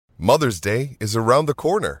Mother's Day is around the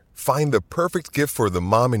corner. Find the perfect gift for the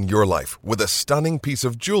mom in your life with a stunning piece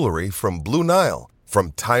of jewelry from Blue Nile.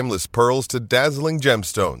 From timeless pearls to dazzling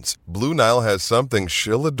gemstones, Blue Nile has something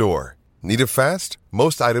she'll adore. Need it fast?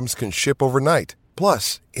 Most items can ship overnight.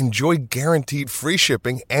 Plus, enjoy guaranteed free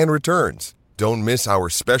shipping and returns. Don't miss our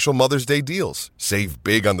special Mother's Day deals. Save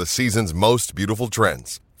big on the season's most beautiful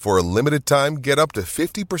trends. For a limited time, get up to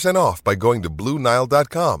 50% off by going to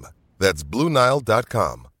BlueNile.com. That's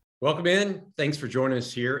BlueNile.com. Welcome in. Thanks for joining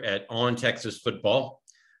us here at On Texas Football.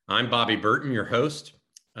 I'm Bobby Burton, your host.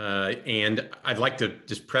 And I'd like to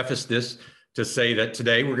just preface this to say that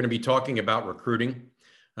today we're going to be talking about recruiting.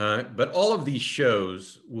 But all of these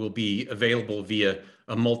shows will be available via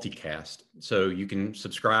a multicast. So you can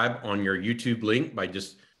subscribe on your YouTube link by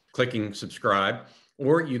just clicking subscribe,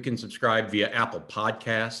 or you can subscribe via Apple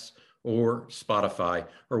Podcasts or Spotify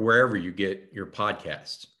or wherever you get your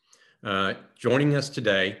podcasts. Joining us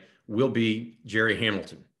today will be Jerry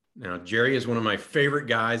Hamilton. Now, Jerry is one of my favorite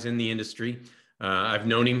guys in the industry. I've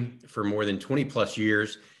known him for more than 20 plus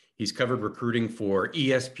years. He's covered recruiting for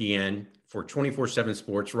ESPN, for 24/7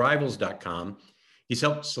 Sports, Rivals.com. He's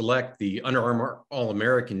helped select the Under Armour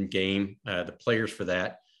All-American game, the players for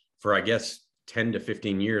that, for I guess 10 to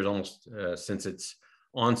 15 years, almost since its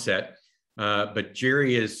onset. But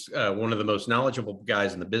Jerry is one of the most knowledgeable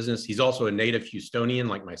guys in the business. He's also a native Houstonian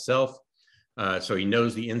like myself. So he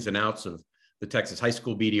knows the ins and outs of the Texas high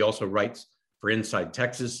school beat. He also writes for Inside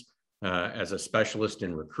Texas as a specialist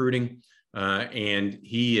in recruiting. And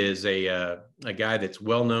he is a guy that's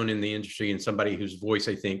well known in the industry and somebody whose voice,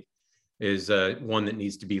 I think, is one that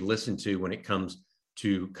needs to be listened to when it comes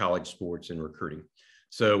to college sports and recruiting.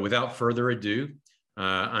 So without further ado,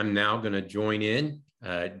 I'm now going to join in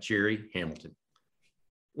Jerry Hamilton.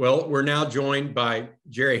 Well, we're now joined by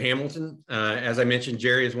Jerry Hamilton. As I mentioned,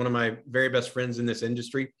 Jerry is one of my very best friends in this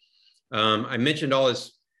industry. I mentioned all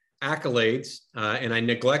his accolades, and I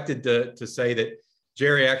neglected to say that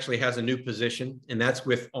Jerry actually has a new position, and that's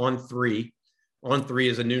with On3. On3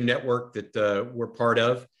 is a new network that we're part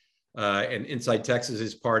of, and Inside Texas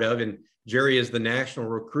is part of, and Jerry is the national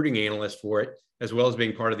recruiting analyst for it, as well as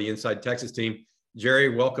being part of the Inside Texas team. Jerry,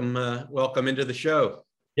 welcome into the show.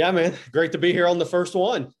 Yeah, man. Great to be here on the first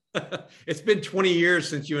one. It's been 20 years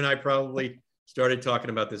since you and I probably started talking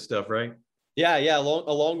about this stuff, right? Yeah. A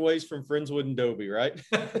long ways from Friendswood and Dobie, right?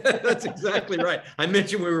 That's exactly right. I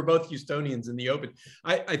mentioned we were both Houstonians in the open.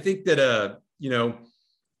 I think that,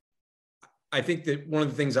 I think that one of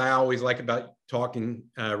the things I always like about talking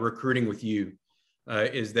recruiting with you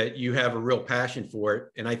is that you have a real passion for it.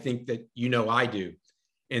 And I think that, I do.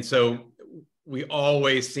 And so we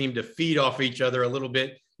always seem to feed off each other a little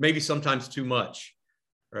bit, maybe sometimes too much,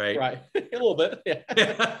 right? Right. A little bit.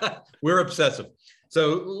 Yeah. We're obsessive.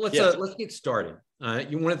 So let's get started.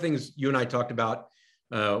 One of the things you and I talked about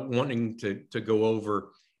wanting to go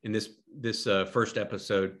over in this first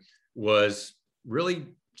episode was really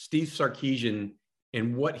Steve Sarkisian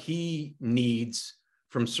and what he needs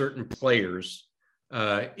from certain players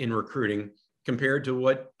in recruiting compared to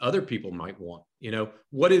what other people might want.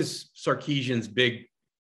 What is Sarkisian's big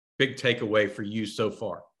takeaway for you so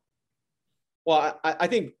far? Well, I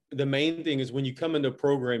think the main thing is when you come into a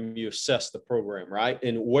program, you assess the program, right?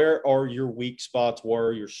 And where are your weak spots? Where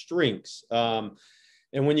are your strengths? And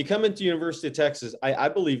when you come into University of Texas, I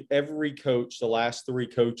believe every coach, the last three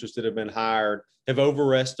coaches that have been hired, have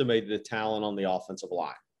overestimated the talent on the offensive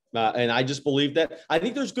line. And I just believe that. I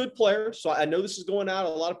think there's good players. So I know this is going out. A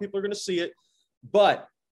lot of people are going to see it. But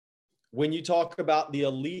when you talk about the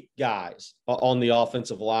elite guys on the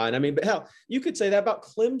offensive line, I mean, but hell, you could say that about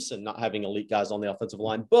Clemson not having elite guys on the offensive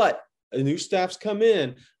line, but a new staff's come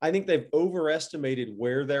in. I think they've overestimated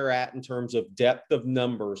where they're at in terms of depth of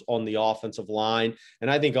numbers on the offensive line.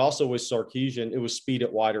 And I think also with Sarkisian, it was speed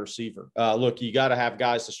at wide receiver. Look, you got to have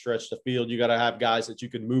guys to stretch the field. You got to have guys that you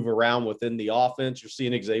can move around within the offense. You're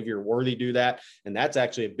seeing Xavier Worthy do that. And that's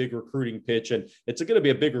actually a big recruiting pitch. And it's going to be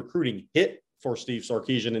a big recruiting hit for Steve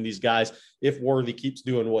Sarkisian and these guys if Worthy keeps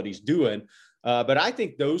doing what he's doing. But I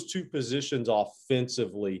think those two positions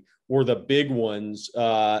offensively were the big ones,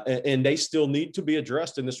 and they still need to be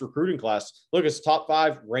addressed in this recruiting class. Look, it's top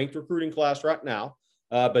 5 ranked recruiting class right now,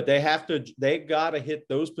 but they got to hit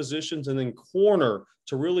those positions and then corner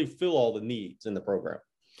to really fill all the needs in the program.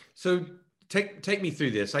 So take me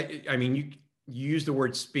through this. I mean, you used the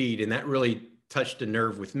word speed, and that really touched a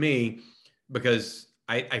nerve with me because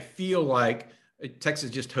I feel like Texas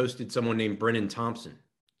just hosted someone named Brennan Thompson,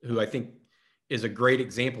 who I think is a great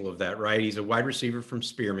example of that, right? He's a wide receiver from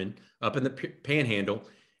Spearman up in the Panhandle.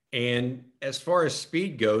 And as far as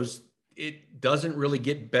speed goes, it doesn't really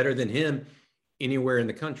get better than him anywhere in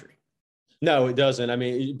the country. No, it doesn't. I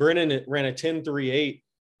mean, Brennan ran a 10.38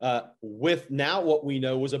 with now what we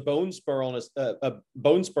know was a bone spur on his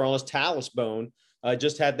talus bone.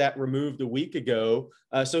 Just had that removed a week ago.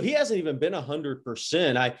 So he hasn't even been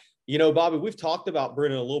 100%. Bobby, we've talked about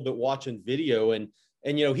Brennan a little bit watching video, and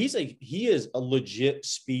he is a legit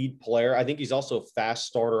speed player. I think he's also a fast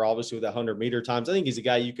starter, obviously with 100-meter times. I think he's a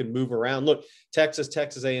guy you can move around. Look, Texas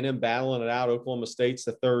A&M battling it out. Oklahoma State's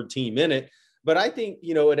the third team in it. But I think,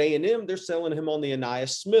 at A&M, they're selling him on the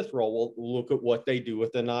Ainias Smith role. We'll look at what they do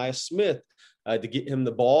with Ainias Smith to get him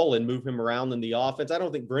the ball and move him around in the offense. I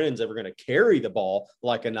don't think Brennan's ever going to carry the ball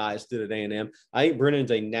like Ainias did at A&M. I think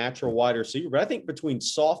Brennan's a natural wide receiver. But I think between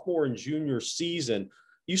sophomore and junior season,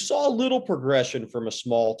 you saw a little progression from a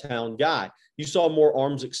small town guy. You saw more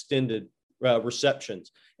arms extended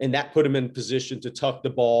receptions, and that put him in position to tuck the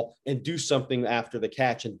ball and do something after the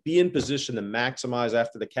catch and be in position to maximize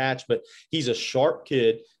after the catch. But he's a sharp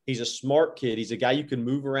kid. He's a smart kid. He's a guy you can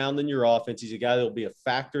move around in your offense. He's a guy that will be a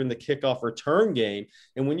factor in the kickoff return game.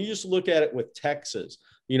 And when you just look at it with Texas,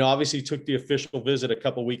 obviously took the official visit a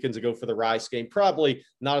couple weekends ago for the Rice game. Probably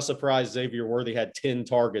not a surprise Xavier Worthy had 10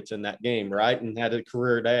 targets in that game, right? And had a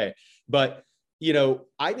career day. But,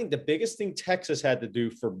 I think the biggest thing Texas had to do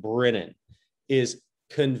for Brennan is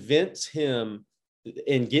convince him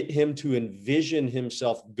and get him to envision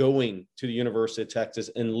himself going to the University of Texas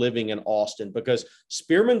and living in Austin, because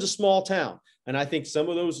Spearman's a small town. And I think some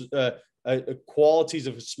of those qualities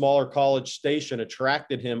of a smaller college station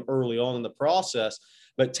attracted him early on in the process.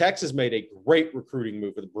 But Texas made a great recruiting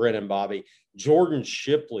move with Brennan, Bobby. Jordan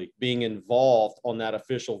Shipley being involved on that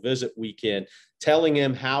official visit weekend, telling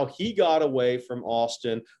him how he got away from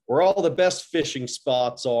Austin, where all the best fishing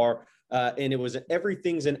spots are. And it was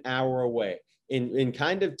everything's an hour away. And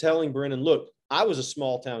kind of telling Brennan, look, I was a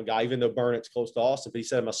small town guy, even though Burnett's close to Austin, but he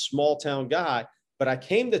said, I'm a small town guy, but I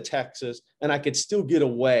came to Texas and I could still get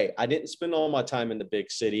away. I didn't spend all my time in the big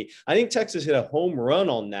city. I think Texas hit a home run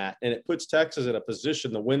on that, and it puts Texas in a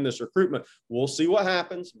position to win this recruitment. We'll see what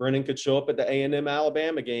happens. Brennan could show up at the A&M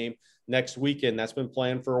Alabama game next weekend. That's been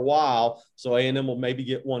planned for a while. So A&M will maybe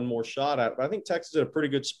get one more shot at it. But I think Texas is in a pretty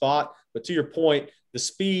good spot. But to your point, the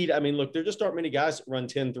speed, look, there just aren't many guys that run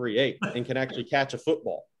 10.38 and can actually catch a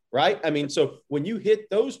football, right? So when you hit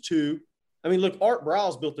those two, look, Art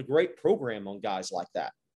Briles built a great program on guys like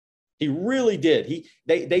that. He really did.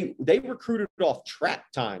 They recruited off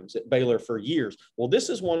track times at Baylor for years. Well, this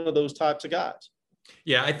is one of those types of guys.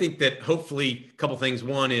 Yeah, I think that hopefully a couple things.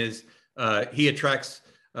 One is he attracts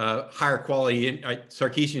higher quality.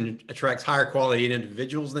 Sarkisian attracts higher quality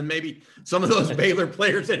individuals than maybe some of those Baylor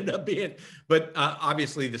players ended up being. But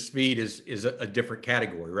obviously, the speed is a different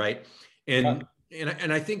category, right? And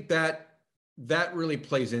I think that really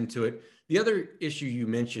plays into it. The other issue you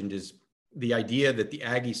mentioned is the idea that the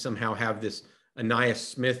Aggies somehow have this Ainias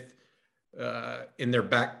Smith in their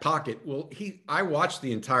back pocket. Well, I watched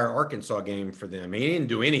the entire Arkansas game for them. He didn't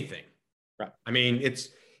do anything. Right.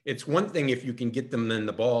 It's one thing if you can get them in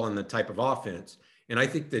the ball and the type of offense. And I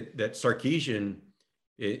think that Sarkisian,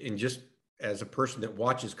 and just as a person that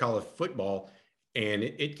watches college football, and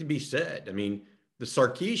it can be said, the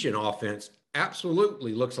Sarkisian offense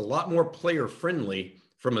absolutely looks a lot more player friendly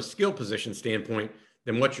from a skill position standpoint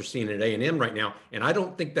than what you're seeing at A&M right now. And I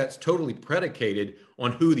don't think that's totally predicated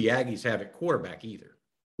on who the Aggies have at quarterback either.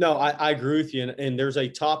 No, I agree with you. And there's a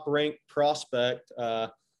top-ranked prospect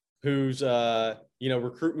whose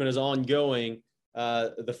recruitment is ongoing.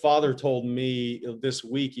 The father told me this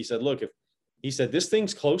week, he said, look, this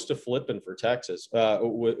thing's close to flipping for Texas.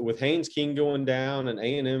 With Haynes King going down and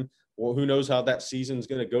A&M, well, who knows how that season's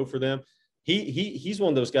going to go for them. He's one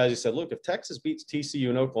of those guys who said, look, if Texas beats TCU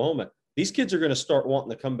and Oklahoma, these kids are going to start wanting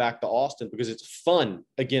to come back to Austin because it's fun,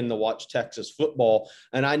 again, to watch Texas football.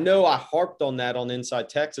 And I know I harped on that on Inside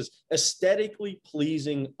Texas, aesthetically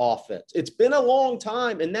pleasing offense. It's been a long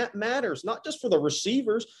time, and that matters, not just for the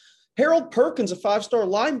receivers. Harold Perkins, a 5-star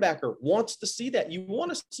linebacker, wants to see that. You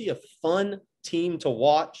want to see a fun team to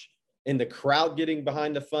watch, and the crowd getting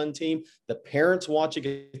behind a fun team, the parents watching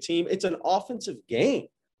a team. It's an offensive game.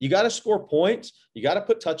 You got to score points. You got to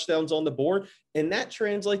put touchdowns on the board. And that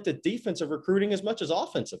translates to defensive recruiting as much as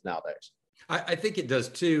offensive nowadays. I think it does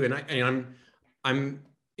too. And I'm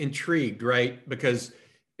intrigued, right? Because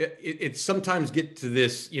it sometimes get to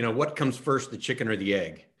this, what comes first, the chicken or the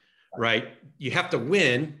egg, right? You have to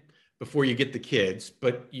win before you get the kids,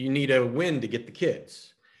 but you need a win to get the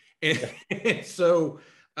kids. And so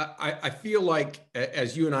I feel like,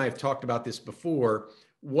 as you and I have talked about this before,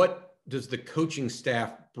 what does the coaching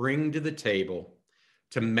staff bring to the table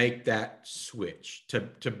to make that switch,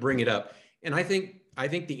 to bring it up? And I think I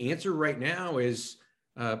think the answer right now is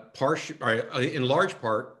in large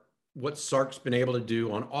part what Sark's been able to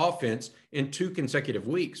do on offense in 2 consecutive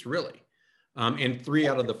weeks, really, in 3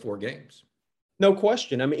 out of the 4 games. No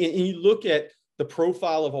question. I mean, and you look at the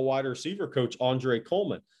profile of a wide receiver coach, Andre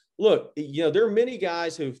Coleman. Look, there are many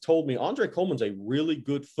guys who've told me Andre Coleman's a really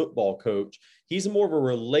good football coach. He's more of a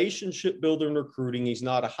relationship builder in recruiting. He's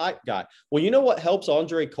not a hype guy. Well, you know what helps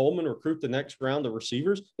Andre Coleman recruit the next round of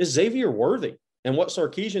receivers is Xavier Worthy and what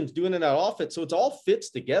Sarkisian's doing in that offense. So it's all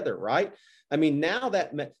fits together, right? I mean, now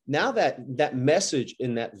that message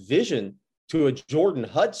and that vision to a Jordan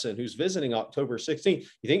Hudson who's visiting October 16th,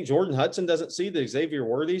 you think Jordan Hudson doesn't see that Xavier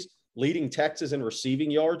Worthy's leading Texas in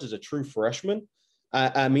receiving yards as a true freshman?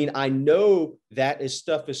 I mean, I know that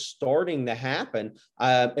stuff is starting to happen.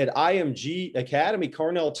 At IMG Academy,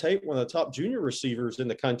 Carnell Tate, one of the top junior receivers in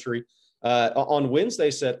the country, on Wednesday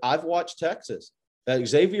said, I've watched Texas.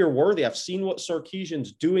 Xavier Worthy, I've seen what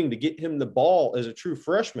Sarkisian's doing to get him the ball as a true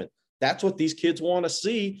freshman. That's what these kids want to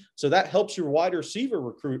see. So that helps your wide receiver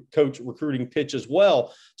recruiting pitch as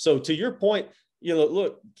well. So to your point,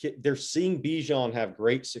 look, they're seeing Bijan have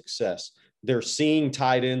great success. They're seeing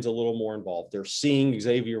tight ends a little more involved. They're seeing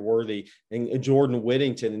Xavier Worthy and Jordan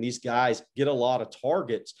Whittington, and these guys get a lot of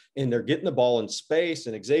targets, and they're getting the ball in space.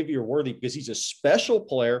 And Xavier Worthy, because he's a special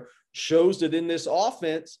player, shows that in this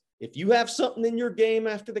offense, if you have something in your game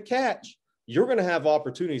after the catch, you're going to have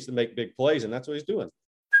opportunities to make big plays, and that's what he's doing.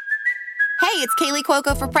 Hey, it's Kaylee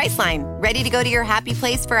Cuoco for Priceline. Ready to go to your happy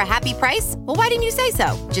place for a happy price? Well, why didn't you say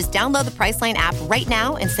so? Just download the Priceline app right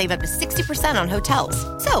now and save up to 60% on hotels.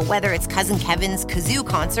 So whether it's Cousin Kevin's Kazoo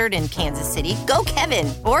Concert in Kansas City, go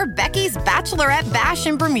Kevin, or Becky's Bachelorette Bash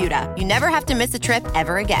in Bermuda, you never have to miss a trip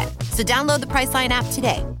ever again. So download the Priceline app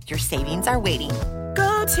today. Your savings are waiting.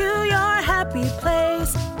 Go to your happy place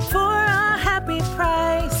for a happy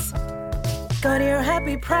price. Go to your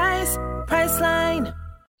happy price, Priceline.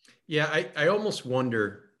 Yeah, I almost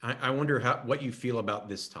wonder, I wonder what you feel about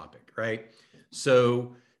this topic, right?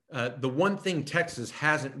 So the one thing Texas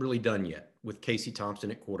hasn't really done yet with Casey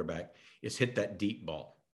Thompson at quarterback is hit that deep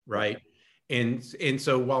ball, right? And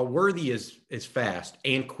so while Worthy is fast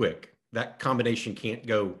and quick, that combination can't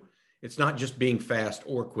go. It's not just being fast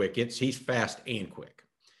or quick. He's fast and quick.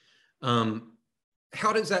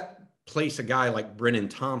 How does that place a guy like Brennan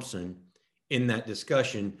Thompson in that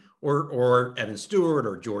discussion, or Evan Stewart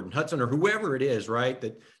or Jordan Hudson or whoever it is, right,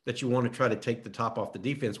 that you want to try to take the top off the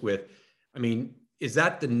defense with? I mean, is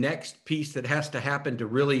that the next piece that has to happen to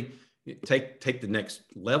really take the next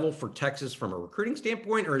level for Texas from a recruiting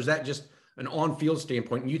standpoint, or is that just an on-field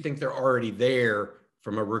standpoint and you think they're already there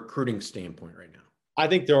from a recruiting standpoint right now? I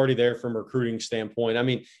think they're already there from a recruiting standpoint. I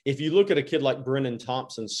mean, if you look at a kid like Brennan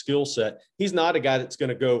Thompson's skill set, he's not a guy that's going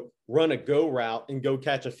to go run a go route and go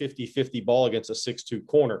catch a 50-50 ball against a 6'2"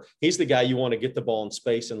 corner. He's the guy you want to get the ball in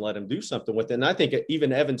space and let him do something with it. And I think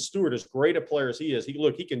even Evan Stewart, as great a player as he is,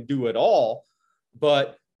 he can do it all.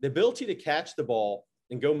 But the ability to catch the ball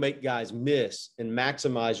and go make guys miss and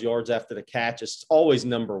maximize yards after the catch is always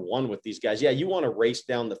number one with these guys. Yeah, you want to race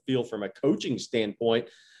down the field from a coaching standpoint,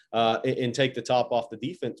 and take the top off the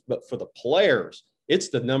defense. But for the players, it's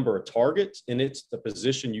the number of targets and it's the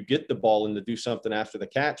position you get the ball in to do something after the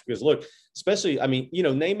catch. Because look, especially, I mean,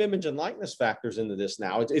 name, image, and likeness factors into this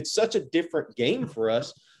now. It's such a different game for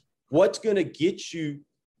us. What's going to get you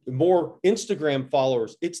more Instagram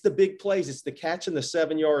followers? It's the big plays. It's the catching the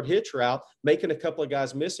 7-yard hitch route, making a couple of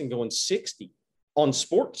guys miss and going 60 on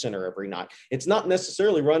SportsCenter every night. It's not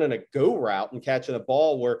necessarily running a go route and catching a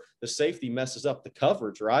ball where the safety messes up the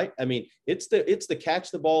coverage, right? I mean, it's the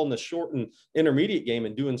catch the ball in the short and intermediate game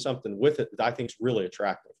and doing something with it that I think is really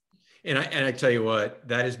attractive. And I tell you what,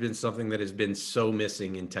 that has been something that has been so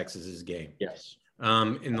missing in Texas's game. Yes.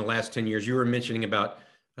 In the last 10 years, you were mentioning about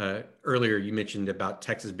earlier, you mentioned about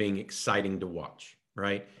Texas being exciting to watch,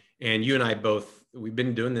 right? And you and I both, we've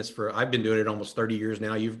been doing this I've been doing it almost 30 years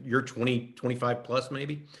now. You're 20, 25 plus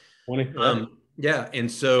maybe. 20. Yeah.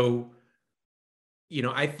 And so,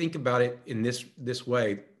 I think about it in this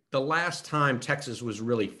way. The last time Texas was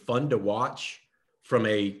really fun to watch from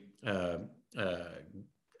a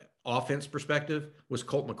offense perspective was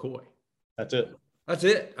Colt McCoy. That's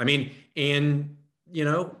it. I mean, and,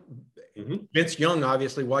 Vince Young,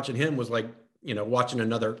 obviously watching him was like, watching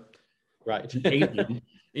another right. Alien,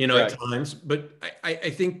 right. At times. But I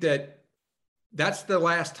think that's the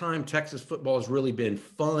last time Texas football has really been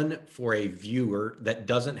fun for a viewer that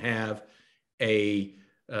doesn't have a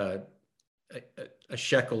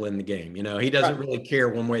shekel in the game. He doesn't really care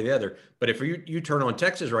one way or the other. But if you turn on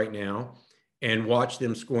Texas right now and watch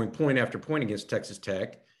them scoring point after point against Texas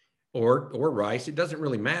Tech, or Rice. It doesn't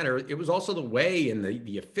really matter. It was also the way and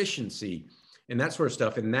the efficiency and that sort of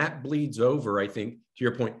stuff. And that bleeds over, I think, to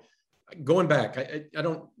your point. Going back, I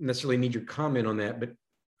don't necessarily need your comment on that, but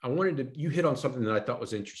you hit on something that I thought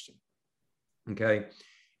was interesting. Okay.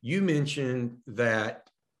 You mentioned that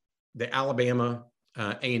the Alabama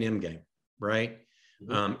A&M game, right,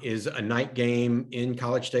 is a night game in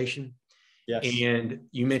College Station. Yes. And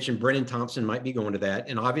you mentioned Brennan Thompson might be going to that.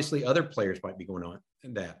 And obviously other players might be going on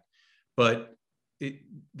that. But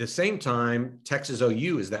the same time, Texas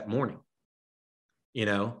OU is that morning,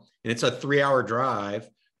 and it's a 3-hour drive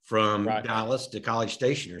from Dallas to College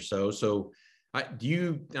Station or so. So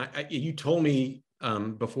you told me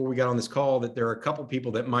before we got on this call that there are a couple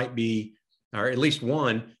people that might be, or at least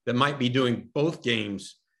one that might be doing both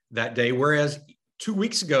games that day. Whereas 2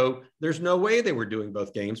 weeks ago, there's no way they were doing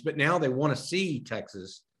both games, but now they want to see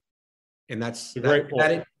Texas. And that's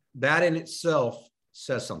that in itself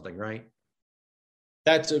says something, right?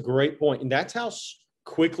 That's a great point. And that's how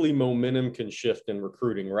quickly momentum can shift in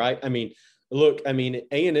recruiting, right? I mean, look,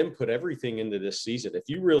 A&M put everything into this season. If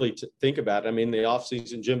you really think about it, the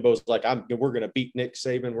offseason, Jimbo's like, we're going to beat Nick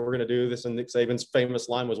Saban. We're going to do this. And Nick Saban's famous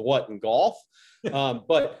line was what in golf?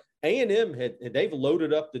 But A&M they've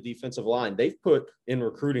loaded up the defensive line. They've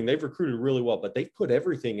recruited really well, but they've put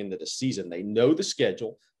everything into the season. They know the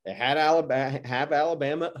schedule. They have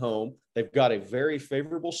Alabama at home. They've got a very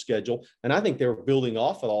favorable schedule. And I think they were building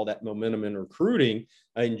off of all that momentum in recruiting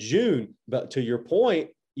in June. But to your point,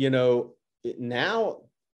 now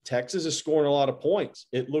Texas is scoring a lot of points.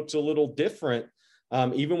 It looks a little different.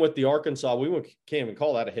 Even with the Arkansas, can't even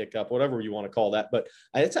call that a hiccup, whatever you want to call that. But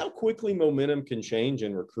it's how quickly momentum can change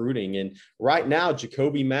in recruiting. And right now,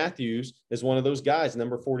 Jacoby Matthews is one of those guys,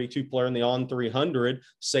 number 42 player in the On 300,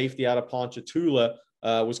 safety out of Ponchatoula,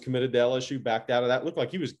 was committed to LSU, backed out of that. Looked like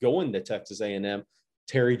he was going to Texas A&M.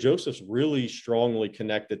 Terry Joseph's really strongly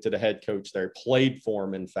connected to the head coach there, played for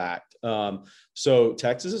him, in fact. So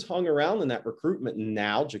Texas has hung around in that recruitment. And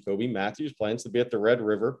now Jacoby Matthews plans to be at the Red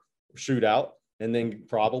River shootout and then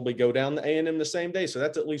probably go down to A&M the same day. So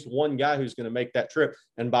that's at least one guy who's going to make that trip.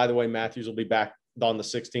 And by the way, Matthews will be back on the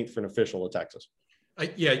 16th for an official to Texas.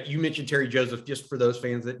 You mentioned Terry Joseph. Just for those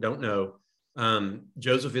fans that don't know,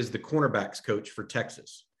 Joseph is the cornerbacks coach for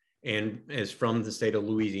Texas and is from the state of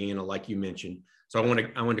Louisiana, like you mentioned. So I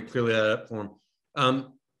want to clear that up for him.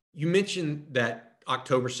 You mentioned that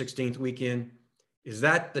October 16th weekend. Is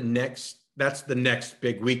that that's the next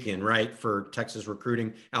big weekend, right, for Texas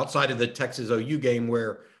recruiting outside of the Texas OU game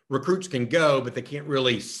where recruits can go, but they can't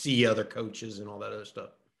really see other coaches and all that other stuff?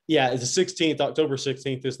 Yeah, it's the 16th. October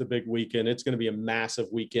 16th is the big weekend. It's going to be a massive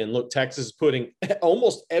weekend. Look, Texas is putting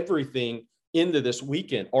almost everything into this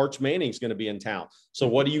weekend. Arch Manning's going to be in town. So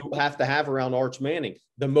what do you have to have around Arch Manning?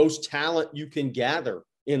 The most talent you can gather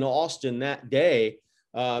in Austin that day.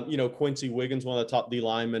 Quincy Wiggins, one of the top D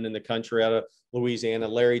linemen in the country out of Louisiana,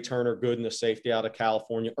 Larry Turner Gooden, the safety out of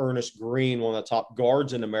California, Ernest Green, one of the top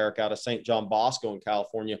guards in America out of St. John Bosco in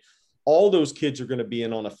California. All those kids are going to be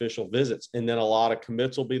in on official visits. And then a lot of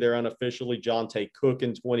commits will be there unofficially. John Tay Cook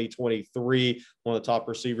in 2023, one of the top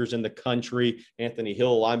receivers in the country. Anthony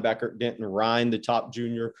Hill, linebacker. Denton Ryan, one of the top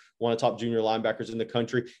junior linebackers in the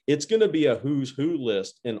country. It's going to be a who's who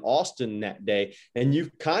list in Austin that day. And you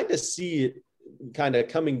kind of see it kind of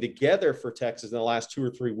coming together for Texas in the last 2 or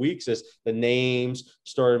 3 weeks as the names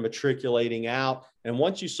started matriculating out. And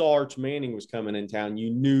once you saw Arch Manning was coming in town,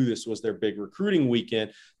 you knew this was their big recruiting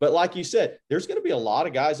weekend. But like you said, there's going to be a lot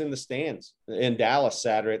of guys in the stands in Dallas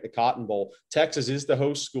Saturday at the Cotton Bowl. Texas is the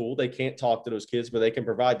host school. They can't talk to those kids, but they can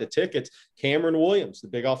provide the tickets. Cameron Williams, the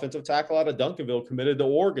big offensive tackle out of Duncanville, committed to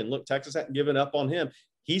Oregon. Look, Texas hadn't given up on him.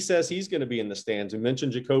 He says he's going to be in the stands. We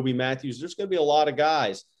mentioned Jacoby Matthews. There's going to be a lot of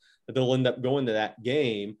guys that they'll end up going to that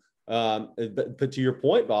game. But to your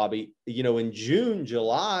point, Bobby, in June,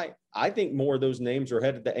 July, I think more of those names are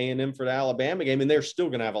headed to A&M for the Alabama game, and they're still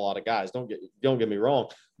going to have a lot of guys. Don't get me wrong,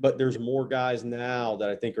 but there's more guys now that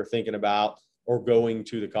I think are thinking about or going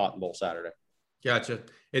to the Cotton Bowl Saturday. Gotcha.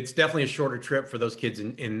 It's definitely a shorter trip for those kids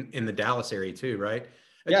in the Dallas area too, right?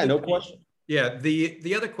 Yeah, no question. Yeah.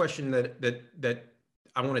 The other question that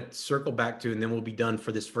I want to circle back to, and then we'll be done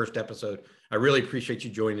for this first episode. I really appreciate you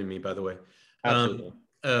joining me, by the way. Absolutely.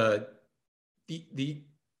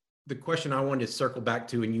 The question I wanted to circle back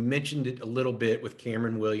to, and you mentioned it a little bit with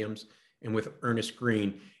Cameron Williams and with Ernest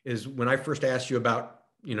Green, is when I first asked you about,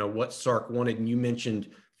 what Sark wanted, and you mentioned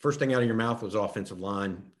first thing out of your mouth was offensive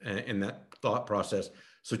line and that thought process.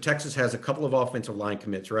 So Texas has a couple of offensive line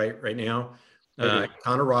commits right now.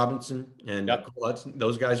 Connor Robinson and Cole Hudson,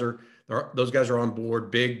 those guys are on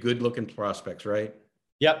board, big, good looking prospects, right?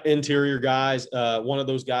 Yep, interior guys. One of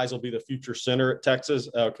those guys will be the future center at Texas,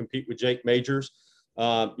 compete with Jake Majors.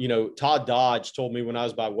 Todd Dodge told me when I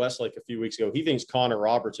was by Westlake a few weeks ago, he thinks Connor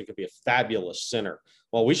Robertson could be a fabulous center.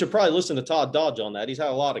 Well, we should probably listen to Todd Dodge on that. He's had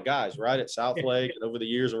a lot of guys, right, at Southlake and over the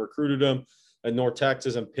years and recruited them at North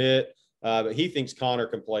Texas and Pitt. But he thinks Connor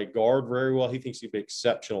can play guard very well. He thinks he'd be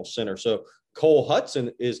exceptional center. So Cole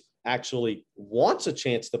Hudson actually wants a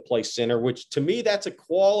chance to play center, which to me, that's a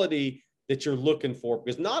quality that you're looking for,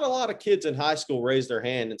 because not a lot of kids in high school raise their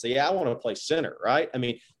hand and say, yeah, I want to play center, right? I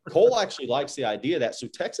mean, Cole actually likes the idea of that. So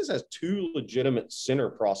Texas has 2 legitimate center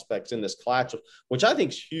prospects in this class, which I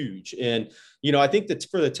think is huge. And, I think that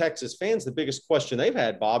for the Texas fans, the biggest question they've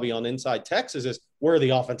had, Bobby, on Inside Texas is, where are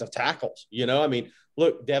the offensive tackles?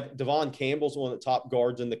 Look, Devon Campbell's one of the top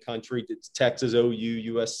guards in the country. It's Texas,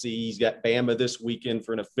 OU, USC. He's got Bama this weekend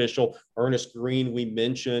for an official. Ernest Green, we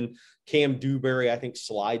mentioned. Cam Dewberry, I think,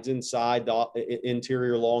 slides inside the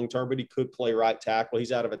interior long-term, but he could play right tackle.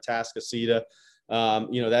 He's out of Atascocita.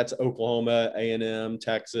 That's Oklahoma, A&M,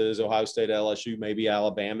 Texas, Ohio State, LSU, maybe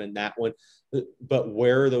Alabama in that one. But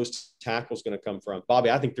where are those tackles going to come from? Bobby,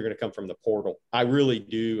 I think they're going to come from the portal. I really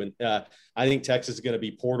do. And I think Texas is going to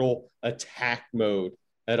be portal attack mode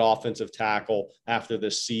at offensive tackle after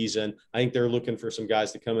this season. I think they're looking for some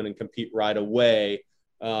guys to come in and compete right away,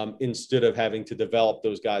 instead of having to develop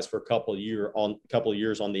those guys for a couple of years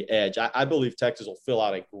on the edge. I believe Texas will fill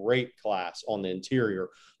out a great class on the interior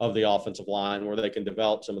of the offensive line where they can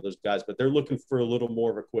develop some of those guys, but they're looking for a little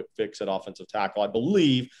more of a quick fix at offensive tackle, I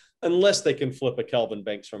believe, unless they can flip a Kelvin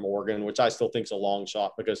Banks from Oregon, which I still think is a long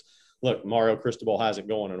shot because, look, Mario Cristobal has it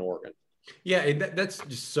going in Oregon. Yeah, that's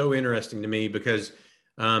just so interesting to me because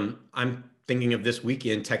I'm thinking of this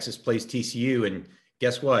weekend, Texas plays TCU, and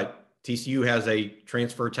guess what? TCU has a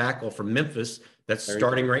transfer tackle from Memphis that's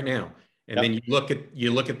starting right now. And then you look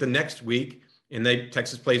at the next week, and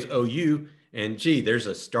Texas plays OU, and there's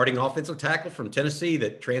a starting offensive tackle from Tennessee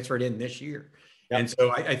that transferred in this year. Yep. And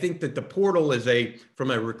so I think that the portal from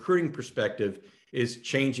a recruiting perspective, is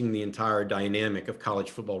changing the entire dynamic of college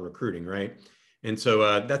football recruiting, right? And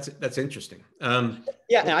so that's interesting. And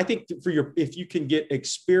I think if you can get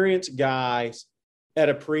experienced guys at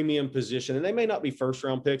a premium position, and they may not be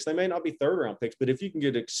first-round picks, they may not be third-round picks, but if you can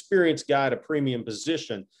get an experienced guy at a premium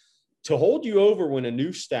position to hold you over when a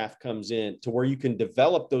new staff comes in to where you can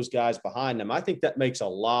develop those guys behind them, I think that makes a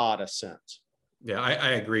lot of sense. Yeah,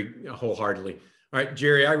 I agree wholeheartedly. All right,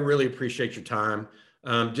 Jerry, I really appreciate your time.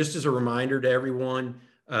 Just as a reminder to everyone,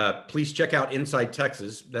 please check out Inside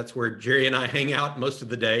Texas. That's where Jerry and I hang out most of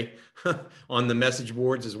the day on the message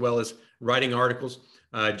boards, as well as writing articles.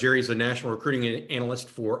 Jerry's a national recruiting analyst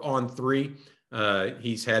for On3.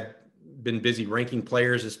 He's been busy ranking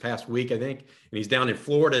players this past week, I think, and he's down in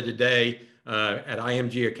Florida today at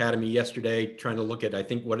IMG Academy yesterday, trying to look at, I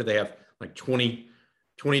think, what do they have, like 20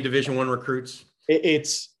 Division I recruits?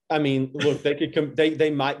 Look, they could come.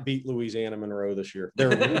 They might beat Louisiana Monroe this year. They're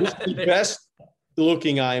the best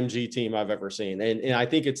looking IMG team I've ever seen, and I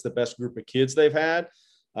think it's the best group of kids they've had.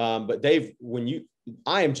 But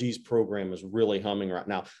IMG's program is really humming right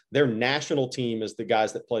now. Their national team is the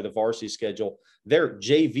guys that play the varsity schedule. Their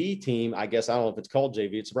JV team, I guess, I don't know if it's called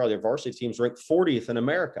JV, it's probably their varsity team's ranked 40th in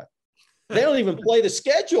America. They don't even play the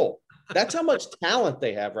schedule. That's how much talent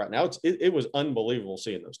they have right now. It was unbelievable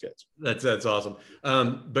seeing those kids. That's awesome.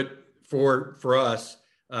 But for us,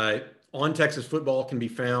 On Texas Football can be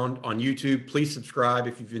found on YouTube. Please subscribe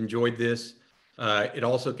if you've enjoyed this. It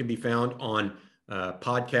also can be found on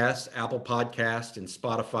podcasts, Apple Podcasts, and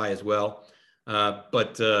Spotify as well.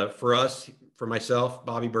 But for myself,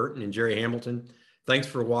 Bobby Burton, and Jerry Hamilton, thanks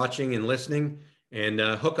for watching and listening, and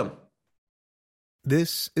hook 'em.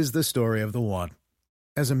 This is the story of the one.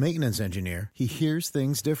 As a maintenance engineer, he hears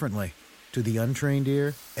things differently. To the untrained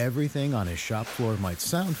ear, everything on his shop floor might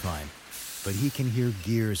sound fine, but he can hear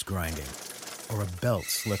gears grinding or a belt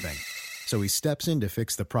slipping. So he steps in to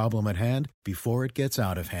fix the problem at hand before it gets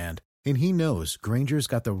out of hand. And he knows Grainger's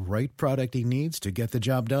got the right product he needs to get the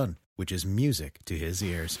job done, which is music to his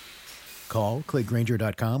ears. Call, click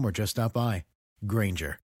Grainger.com, or just stop by.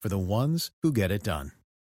 Grainger, for the ones who get it done.